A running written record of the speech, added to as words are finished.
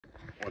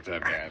What's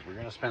up, guys? We're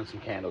gonna spend some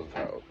candles of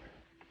hope.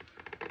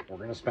 We're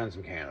gonna spend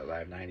some candles. I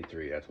have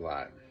 93. That's a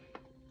lot.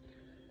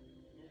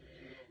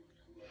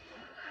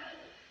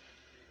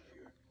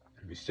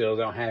 We still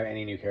don't have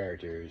any new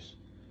characters.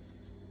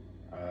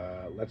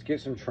 Let's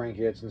get some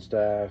trinkets and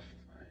stuff.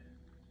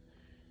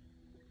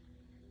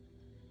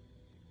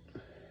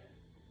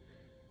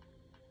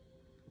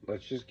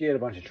 Let's just get a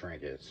bunch of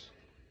trinkets.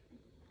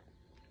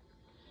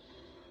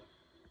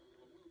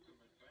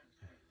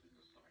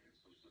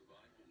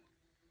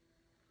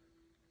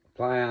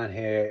 Apply on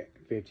hit,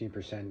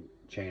 15%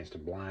 chance to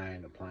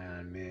blind. Apply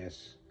on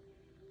miss,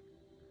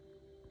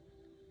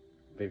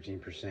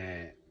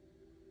 15%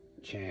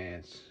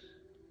 chance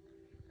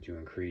to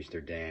increase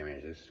their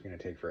damage. This is going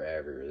to take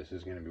forever. This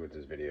is going to be what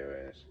this video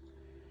is.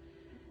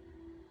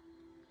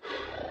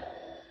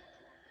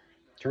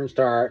 Turn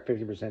start,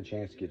 50%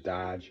 chance to get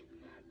dodge.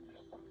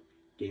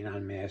 Gain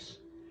on miss,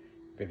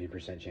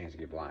 50% chance to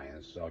get blind.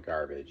 This is all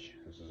garbage.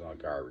 This is all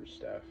garbage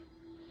stuff.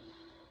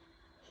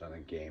 It's not a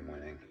game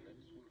winning.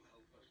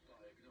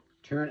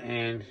 Turn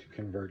end,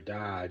 convert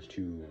dodge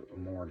to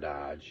more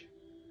dodge.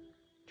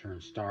 Turn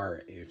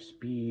start, if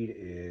speed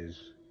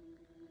is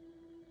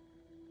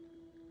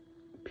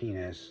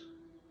penis,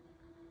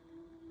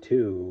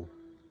 2,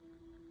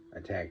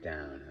 attack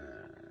down.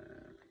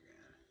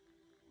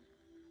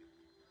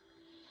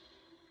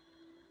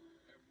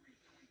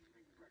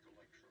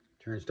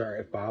 Turn start,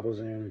 if baubles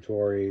in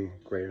inventory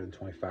greater than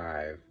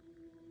 25,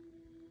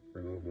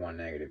 remove 1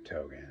 negative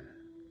token.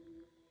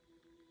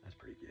 That's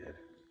pretty good.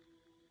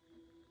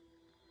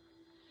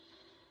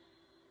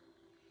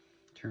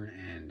 Turn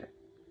end,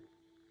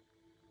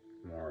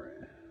 more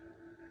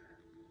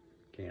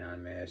gain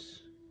on miss.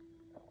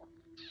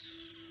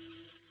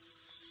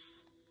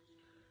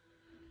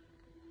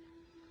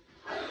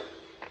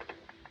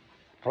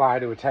 Fly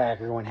to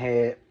attacker when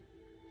hit.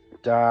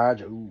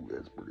 Dodge. Ooh,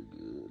 that's pretty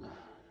good.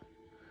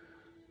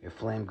 If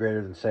flame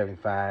greater than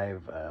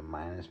 75,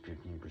 minus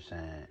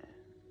 15%.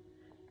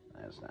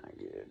 That's not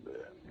good,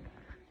 but.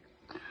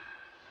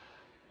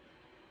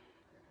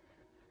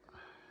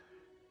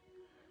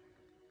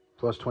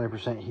 Plus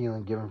 20%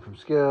 healing given from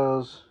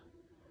skills.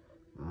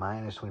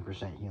 Minus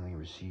 20% healing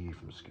received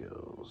from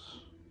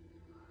skills.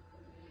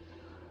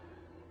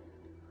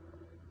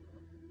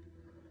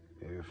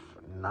 If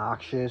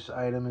noxious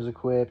item is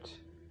equipped.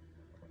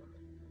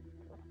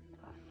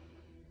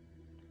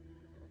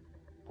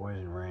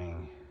 Poison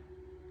ring.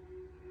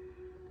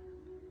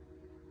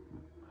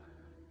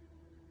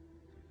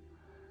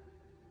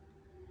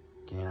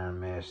 Gain on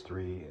miss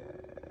 3.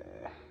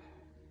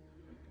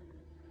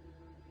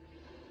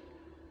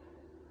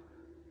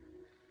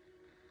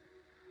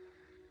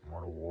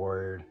 Mortal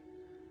ward.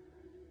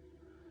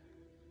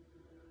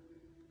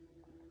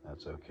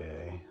 That's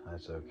okay.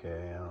 That's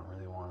okay. I don't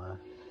really want to.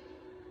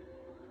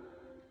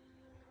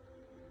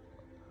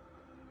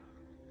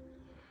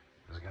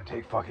 This is going to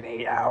take fucking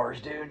 8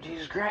 hours, dude.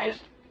 Jesus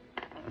Christ.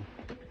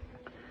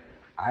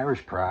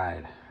 Irish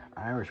Pride.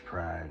 Irish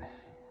Pride.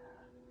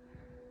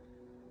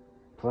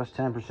 Plus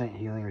 10%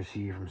 healing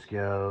received from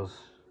skills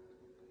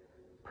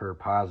per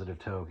positive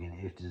token.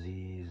 If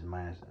disease,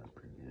 minus. That's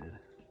pretty good.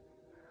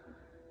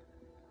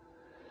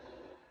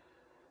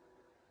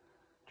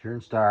 Turn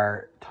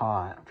start,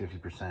 taunt,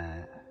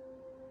 50%.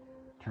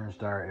 Turn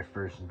start if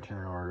first in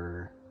turn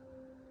order,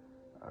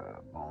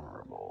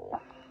 vulnerable.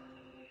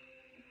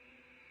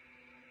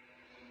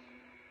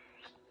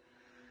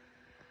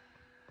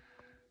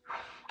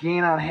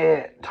 Gain on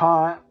hit,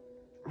 taunt,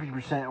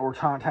 50%, or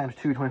taunt times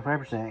 2,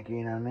 25%.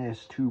 Gain on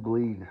miss, 2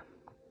 bleed.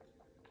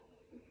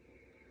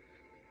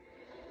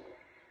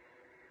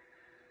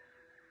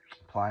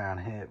 Apply on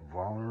hit,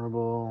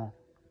 vulnerable,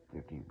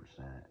 15%.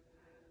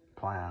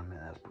 Apply on miss,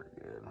 that's pretty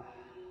good.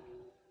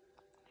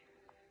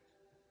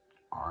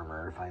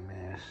 Armor if I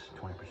miss,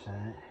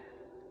 20%.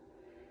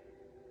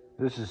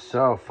 This is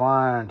so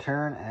fun.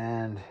 Turn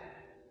and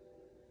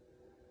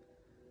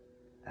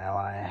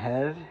ally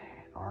ahead,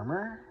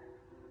 armor.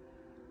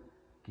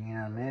 Gain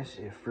on miss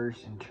if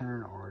first in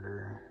turn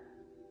order.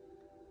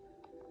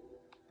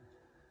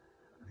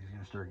 These are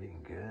gonna start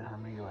getting good. How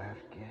many do I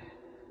have to get?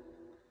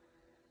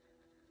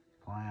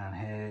 Apply on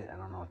hit, I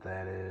don't know what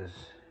that is.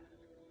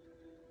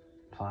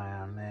 Apply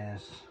on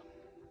miss.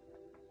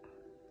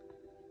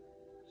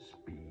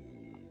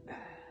 Speed.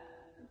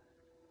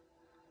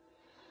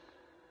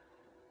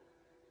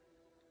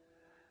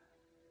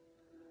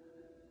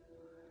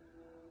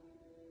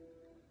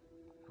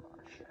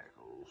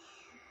 Shackles.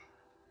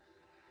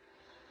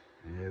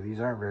 Yeah, these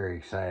aren't very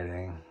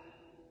exciting.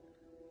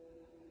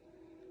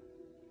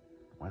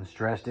 When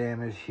stress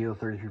damage, heal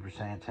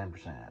 33%,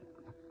 10%.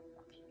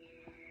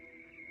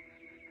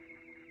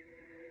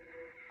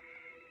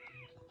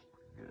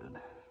 Good.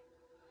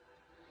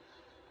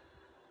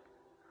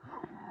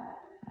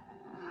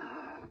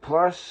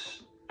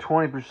 Plus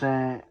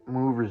 20%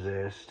 move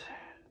resist,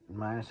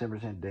 minus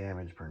 10%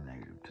 damage per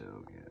negative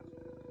token.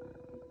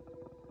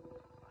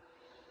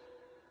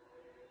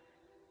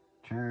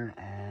 Turn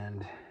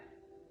and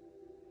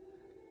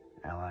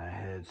ally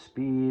ahead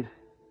speed.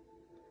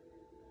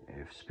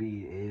 If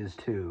speed is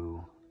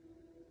 2.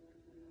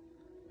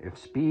 If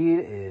speed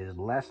is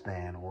less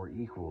than or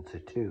equal to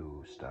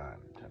 2, stun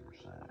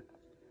 10%.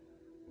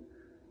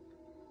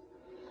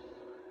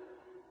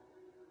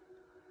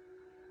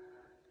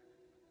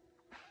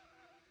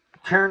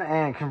 Turn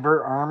and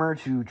convert armor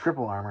to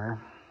triple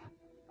armor.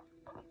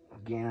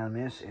 Gain on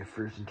miss if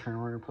first and turn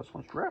order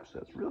 +1 straps.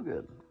 That's real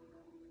good.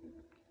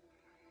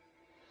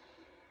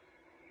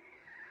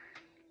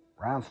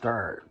 Round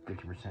start,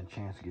 50%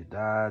 chance to get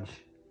dodge.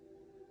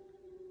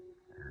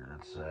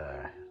 That's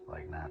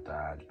like not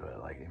dodge,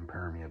 but like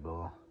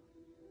impermeable.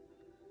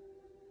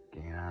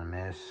 Gain on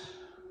miss.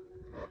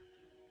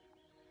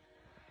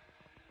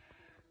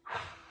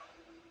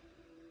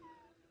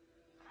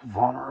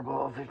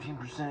 Vulnerable,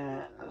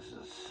 15%. This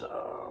is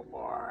so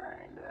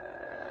boring,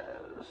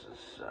 dude. This is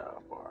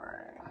so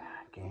boring.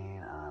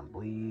 Gain on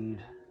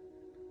bleed.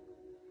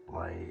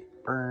 Blight,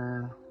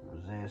 burn,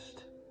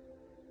 resist,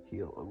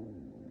 heal.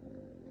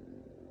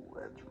 Ooh,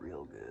 that's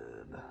real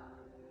good.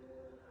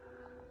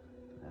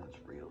 That's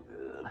real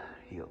good.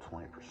 Heal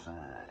 20%.